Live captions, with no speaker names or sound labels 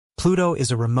Pluto is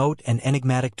a remote and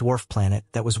enigmatic dwarf planet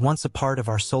that was once a part of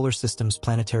our solar system's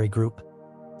planetary group.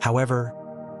 However,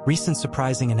 recent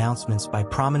surprising announcements by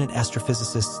prominent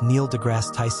astrophysicists Neil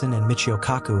deGrasse Tyson and Michio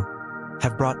Kaku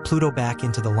have brought Pluto back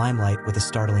into the limelight with a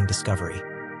startling discovery.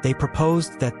 They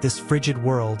proposed that this frigid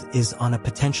world is on a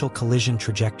potential collision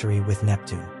trajectory with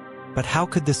Neptune. But how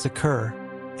could this occur,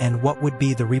 and what would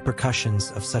be the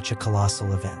repercussions of such a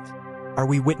colossal event? Are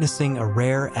we witnessing a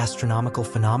rare astronomical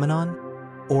phenomenon,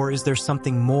 or is there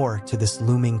something more to this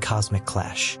looming cosmic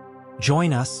clash?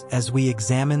 Join us as we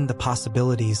examine the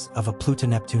possibilities of a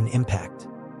Pluto-Neptune impact.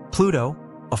 Pluto,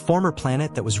 a former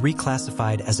planet that was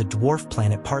reclassified as a dwarf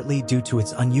planet partly due to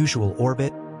its unusual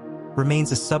orbit,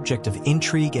 remains a subject of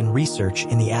intrigue and research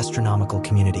in the astronomical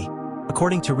community.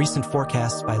 According to recent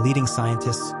forecasts by leading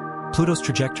scientists, Pluto's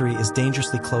trajectory is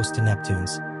dangerously close to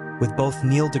Neptune's, with both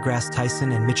Neil deGrasse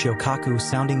Tyson and Michio Kaku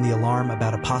sounding the alarm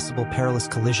about a possible perilous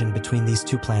collision between these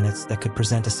two planets that could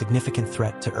present a significant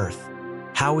threat to Earth.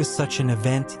 How is such an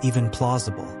event even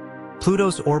plausible?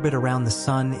 Pluto's orbit around the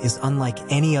Sun is unlike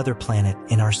any other planet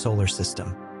in our solar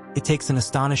system. It takes an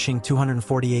astonishing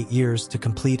 248 years to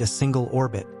complete a single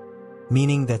orbit,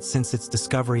 meaning that since its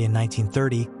discovery in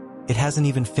 1930, it hasn't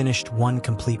even finished one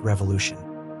complete revolution.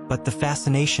 But the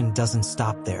fascination doesn't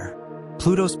stop there.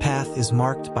 Pluto's path is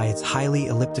marked by its highly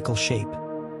elliptical shape,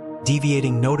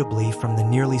 deviating notably from the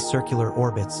nearly circular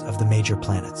orbits of the major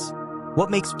planets. What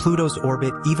makes Pluto's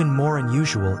orbit even more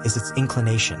unusual is its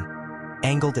inclination,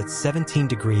 angled at 17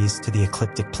 degrees to the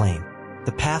ecliptic plane.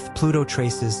 The path Pluto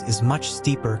traces is much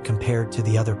steeper compared to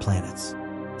the other planets.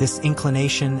 This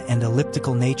inclination and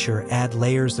elliptical nature add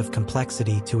layers of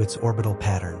complexity to its orbital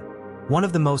pattern. One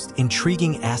of the most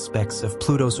intriguing aspects of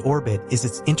Pluto's orbit is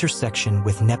its intersection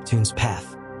with Neptune's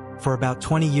path. For about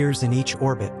 20 years in each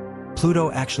orbit, Pluto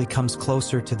actually comes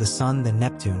closer to the Sun than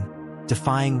Neptune,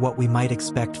 defying what we might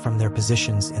expect from their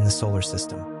positions in the solar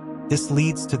system. This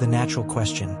leads to the natural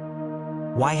question: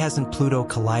 why hasn't Pluto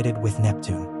collided with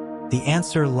Neptune? The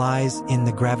answer lies in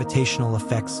the gravitational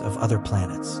effects of other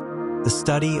planets. The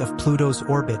study of Pluto's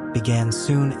orbit began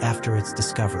soon after its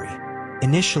discovery.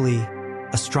 Initially,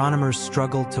 astronomers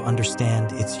struggled to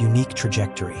understand its unique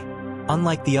trajectory.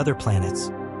 Unlike the other planets,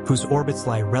 whose orbits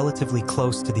lie relatively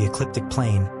close to the ecliptic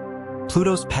plane,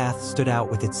 Pluto's path stood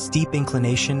out with its steep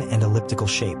inclination and elliptical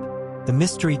shape. The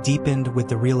mystery deepened with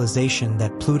the realization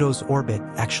that Pluto's orbit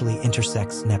actually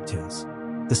intersects Neptune's.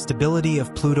 The stability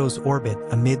of Pluto's orbit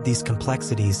amid these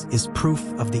complexities is proof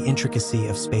of the intricacy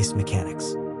of space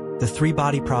mechanics. The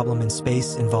three-body problem in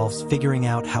space involves figuring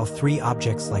out how three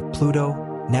objects like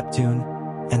Pluto, Neptune,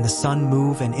 and the Sun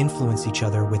move and influence each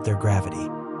other with their gravity.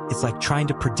 It's like trying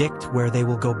to predict where they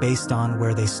will go based on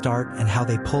where they start and how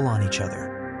they pull on each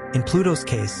other. In Pluto's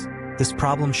case, this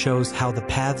problem shows how the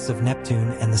paths of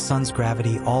Neptune and the Sun's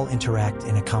gravity all interact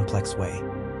in a complex way.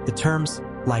 The terms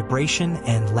libration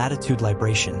and latitude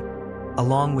libration,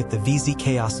 along with the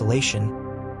VZK oscillation,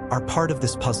 are part of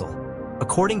this puzzle.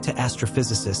 According to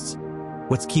astrophysicists,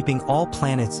 what's keeping all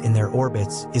planets in their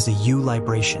orbits is a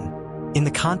U-libration. In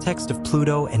the context of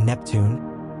Pluto and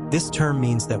Neptune, this term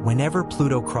means that whenever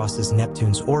Pluto crosses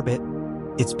Neptune's orbit,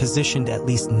 it's positioned at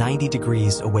least 90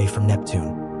 degrees away from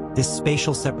Neptune. This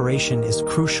spatial separation is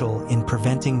crucial in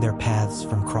preventing their paths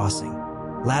from crossing.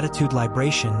 Latitude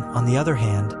libration, on the other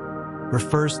hand,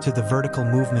 refers to the vertical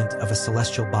movement of a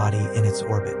celestial body in its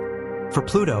orbit. For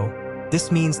Pluto,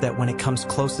 this means that when it comes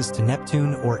closest to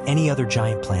Neptune or any other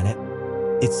giant planet,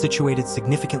 it's situated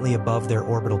significantly above their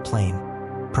orbital plane,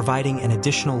 providing an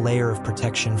additional layer of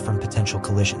protection from potential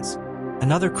collisions.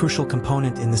 Another crucial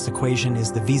component in this equation is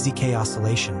the VZK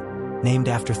oscillation, named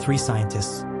after three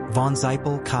scientists, von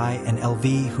Zeipel, Kai, and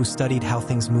LV, who studied how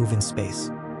things move in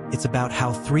space. It's about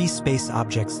how three space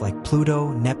objects like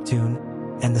Pluto, Neptune,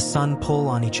 and the Sun pull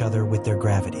on each other with their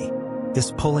gravity.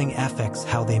 This pulling affects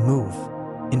how they move.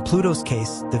 In Pluto's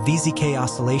case, the VZK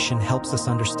oscillation helps us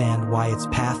understand why its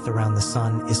path around the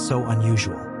Sun is so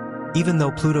unusual. Even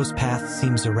though Pluto's path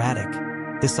seems erratic,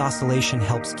 this oscillation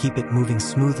helps keep it moving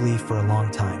smoothly for a long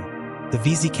time. The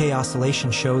VZK oscillation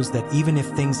shows that even if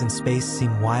things in space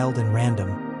seem wild and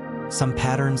random, some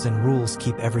patterns and rules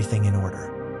keep everything in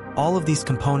order. All of these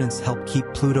components help keep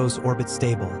Pluto's orbit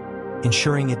stable,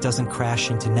 ensuring it doesn't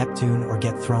crash into Neptune or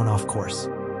get thrown off course.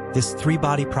 This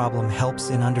three-body problem helps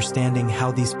in understanding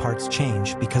how these parts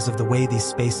change because of the way these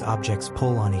space objects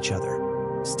pull on each other.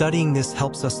 Studying this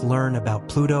helps us learn about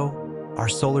Pluto, our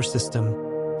solar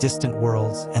system, distant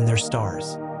worlds, and their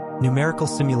stars. Numerical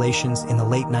simulations in the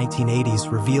late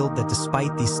 1980s revealed that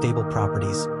despite these stable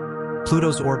properties,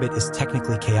 Pluto's orbit is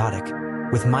technically chaotic,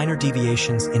 with minor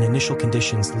deviations in initial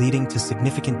conditions leading to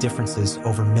significant differences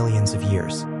over millions of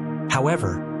years.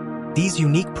 However, these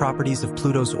unique properties of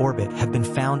Pluto's orbit have been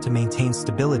found to maintain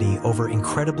stability over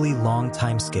incredibly long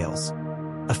timescales,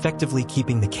 effectively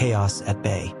keeping the chaos at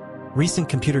bay. Recent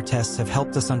computer tests have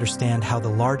helped us understand how the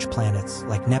large planets,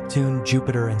 like Neptune,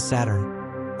 Jupiter, and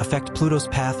Saturn, affect Pluto's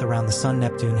path around the Sun.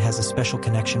 Neptune has a special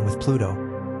connection with Pluto,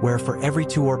 where for every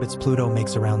 2 orbits Pluto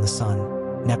makes around the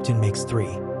Sun, Neptune makes 3.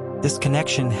 This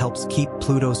connection helps keep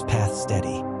Pluto's path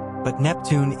steady. But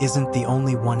Neptune isn't the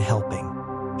only one helping.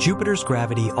 Jupiter's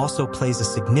gravity also plays a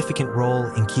significant role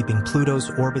in keeping Pluto's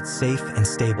orbit safe and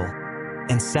stable,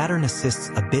 and Saturn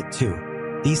assists a bit too.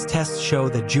 These tests show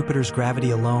that Jupiter's gravity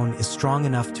alone is strong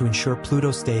enough to ensure Pluto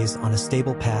stays on a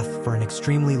stable path for an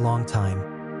extremely long time,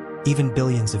 even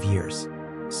billions of years.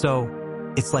 So,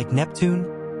 it's like Neptune,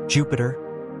 Jupiter,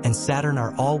 and Saturn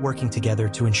are all working together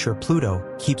to ensure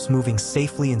Pluto keeps moving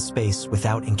safely in space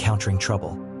without encountering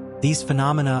trouble. These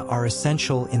phenomena are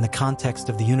essential in the context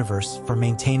of the universe for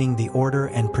maintaining the order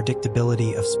and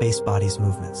predictability of space bodies'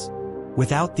 movements.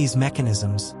 Without these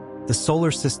mechanisms, the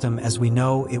solar system as we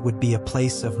know it would be a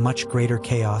place of much greater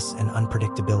chaos and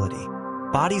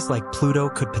unpredictability. Bodies like Pluto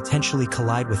could potentially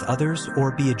collide with others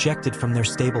or be ejected from their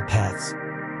stable paths,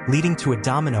 leading to a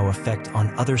domino effect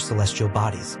on other celestial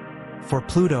bodies. For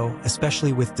Pluto,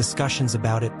 especially with discussions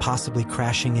about it possibly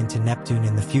crashing into Neptune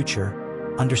in the future,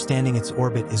 understanding its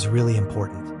orbit is really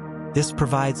important. This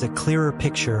provides a clearer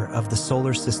picture of the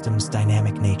solar system's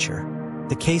dynamic nature.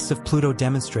 The case of Pluto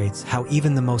demonstrates how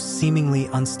even the most seemingly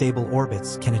unstable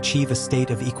orbits can achieve a state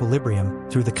of equilibrium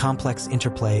through the complex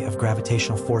interplay of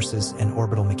gravitational forces and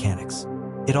orbital mechanics.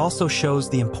 It also shows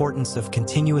the importance of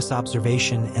continuous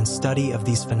observation and study of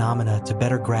these phenomena to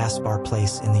better grasp our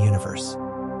place in the universe.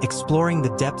 Exploring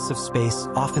the depths of space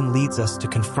often leads us to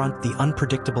confront the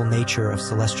unpredictable nature of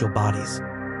celestial bodies,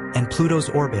 and Pluto's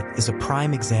orbit is a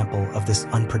prime example of this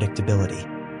unpredictability.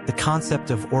 The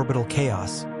concept of orbital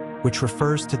chaos, which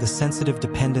refers to the sensitive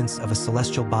dependence of a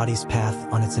celestial body's path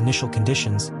on its initial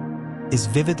conditions, is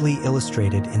vividly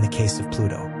illustrated in the case of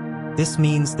Pluto. This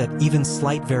means that even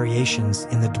slight variations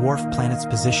in the dwarf planet's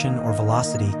position or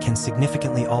velocity can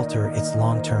significantly alter its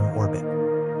long-term orbit.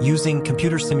 Using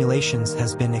computer simulations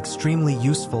has been extremely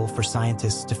useful for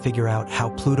scientists to figure out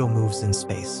how Pluto moves in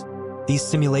space. These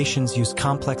simulations use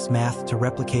complex math to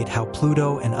replicate how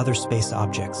Pluto and other space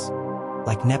objects,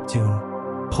 like Neptune,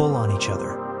 pull on each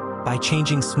other. By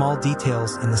changing small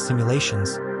details in the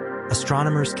simulations,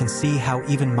 astronomers can see how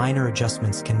even minor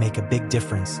adjustments can make a big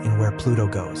difference in where Pluto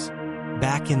goes.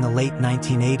 Back in the late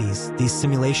 1980s, these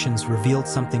simulations revealed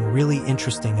something really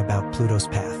interesting about Pluto's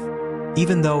path.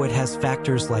 Even though it has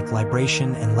factors like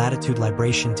libration and latitude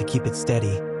libration to keep it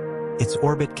steady, its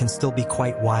orbit can still be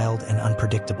quite wild and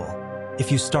unpredictable. If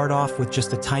you start off with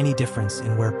just a tiny difference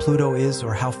in where Pluto is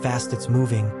or how fast it's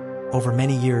moving, over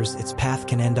many years its path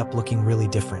can end up looking really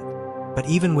different. But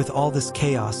even with all this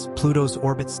chaos, Pluto's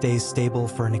orbit stays stable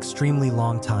for an extremely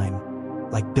long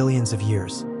time, like billions of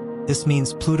years. This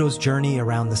means Pluto's journey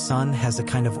around the Sun has a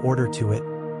kind of order to it,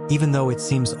 even though it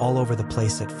seems all over the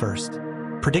place at first.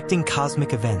 Predicting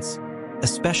cosmic events,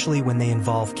 especially when they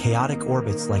involve chaotic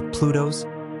orbits like Pluto's,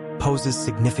 poses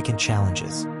significant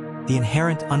challenges. The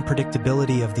inherent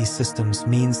unpredictability of these systems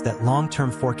means that long-term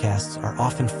forecasts are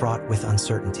often fraught with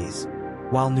uncertainties.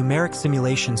 While numeric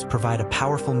simulations provide a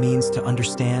powerful means to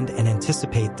understand and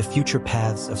anticipate the future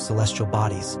paths of celestial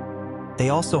bodies, they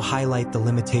also highlight the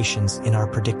limitations in our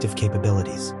predictive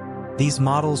capabilities. These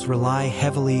models rely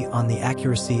heavily on the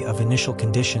accuracy of initial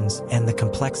conditions and the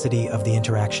complexity of the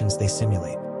interactions they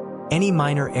simulate. Any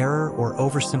minor error or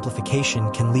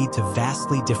oversimplification can lead to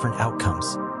vastly different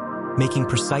outcomes, making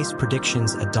precise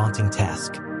predictions a daunting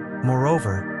task.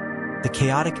 Moreover, the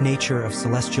chaotic nature of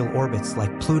celestial orbits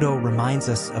like Pluto reminds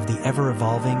us of the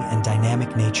ever-evolving and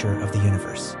dynamic nature of the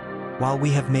universe. While we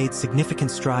have made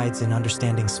significant strides in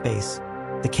understanding space,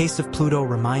 the case of Pluto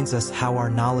reminds us how our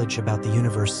knowledge about the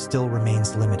universe still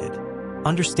remains limited.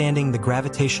 Understanding the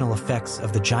gravitational effects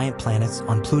of the giant planets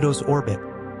on Pluto's orbit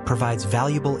provides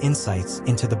valuable insights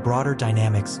into the broader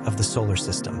dynamics of the solar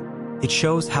system. It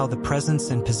shows how the presence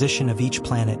and position of each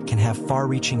planet can have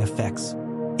far-reaching effects,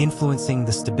 influencing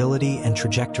the stability and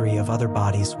trajectory of other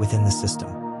bodies within the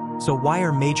system. So why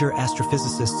are major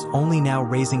astrophysicists only now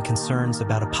raising concerns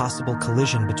about a possible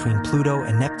collision between Pluto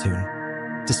and Neptune,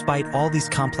 despite all these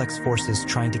complex forces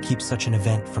trying to keep such an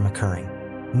event from occurring?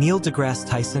 Neil deGrasse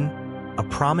Tyson, a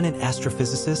prominent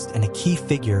astrophysicist and a key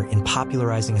figure in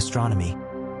popularizing astronomy,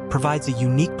 provides a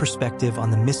unique perspective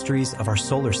on the mysteries of our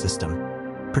solar system,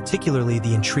 particularly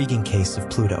the intriguing case of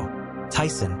Pluto.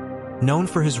 Tyson, known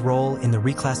for his role in the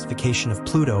reclassification of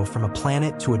Pluto from a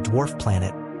planet to a dwarf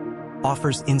planet,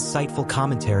 offers insightful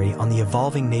commentary on the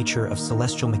evolving nature of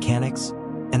celestial mechanics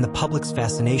and the public's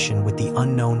fascination with the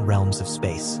unknown realms of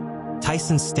space.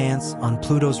 Tyson's stance on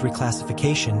Pluto's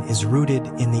reclassification is rooted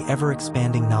in the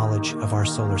ever-expanding knowledge of our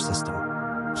solar system.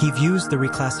 He views the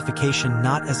reclassification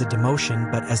not as a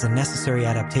demotion but as a necessary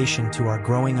adaptation to our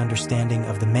growing understanding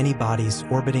of the many bodies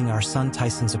orbiting our Sun.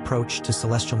 Tyson's approach to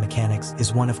celestial mechanics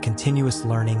is one of continuous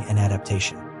learning and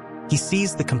adaptation. He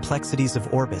sees the complexities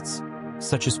of orbits,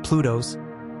 such as Pluto's,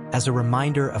 as a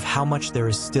reminder of how much there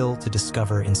is still to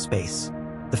discover in space.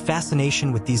 The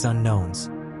fascination with these unknowns,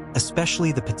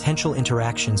 especially the potential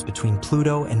interactions between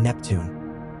Pluto and Neptune,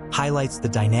 highlights the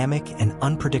dynamic and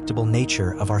unpredictable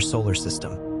nature of our solar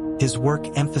system. His work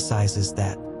emphasizes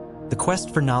that the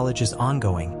quest for knowledge is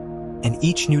ongoing, and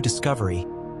each new discovery,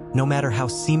 no matter how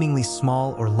seemingly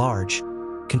small or large,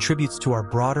 contributes to our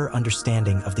broader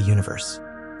understanding of the universe.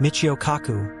 Michio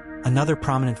Kaku, another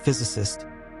prominent physicist,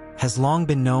 has long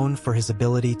been known for his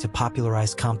ability to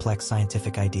popularize complex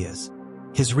scientific ideas.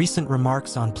 His recent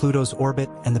remarks on Pluto's orbit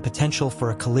and the potential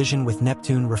for a collision with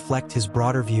Neptune reflect his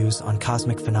broader views on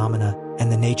cosmic phenomena and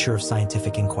the nature of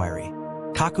scientific inquiry.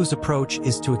 Kaku's approach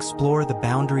is to explore the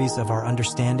boundaries of our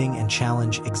understanding and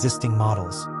challenge existing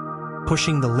models,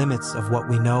 pushing the limits of what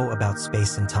we know about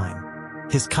space and time.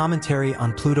 His commentary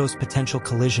on Pluto's potential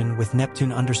collision with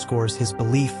Neptune underscores his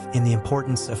belief in the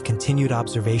importance of continued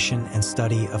observation and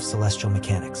study of celestial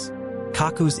mechanics.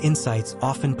 Kaku's insights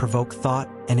often provoke thought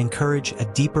and encourage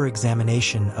a deeper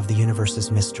examination of the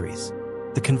universe's mysteries.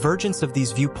 The convergence of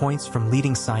these viewpoints from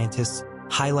leading scientists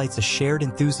highlights a shared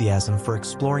enthusiasm for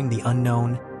exploring the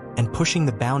unknown and pushing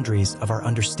the boundaries of our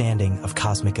understanding of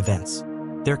cosmic events.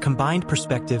 Their combined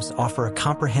perspectives offer a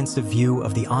comprehensive view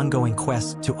of the ongoing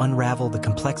quest to unravel the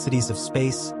complexities of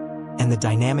space and the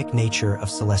dynamic nature of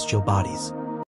celestial bodies.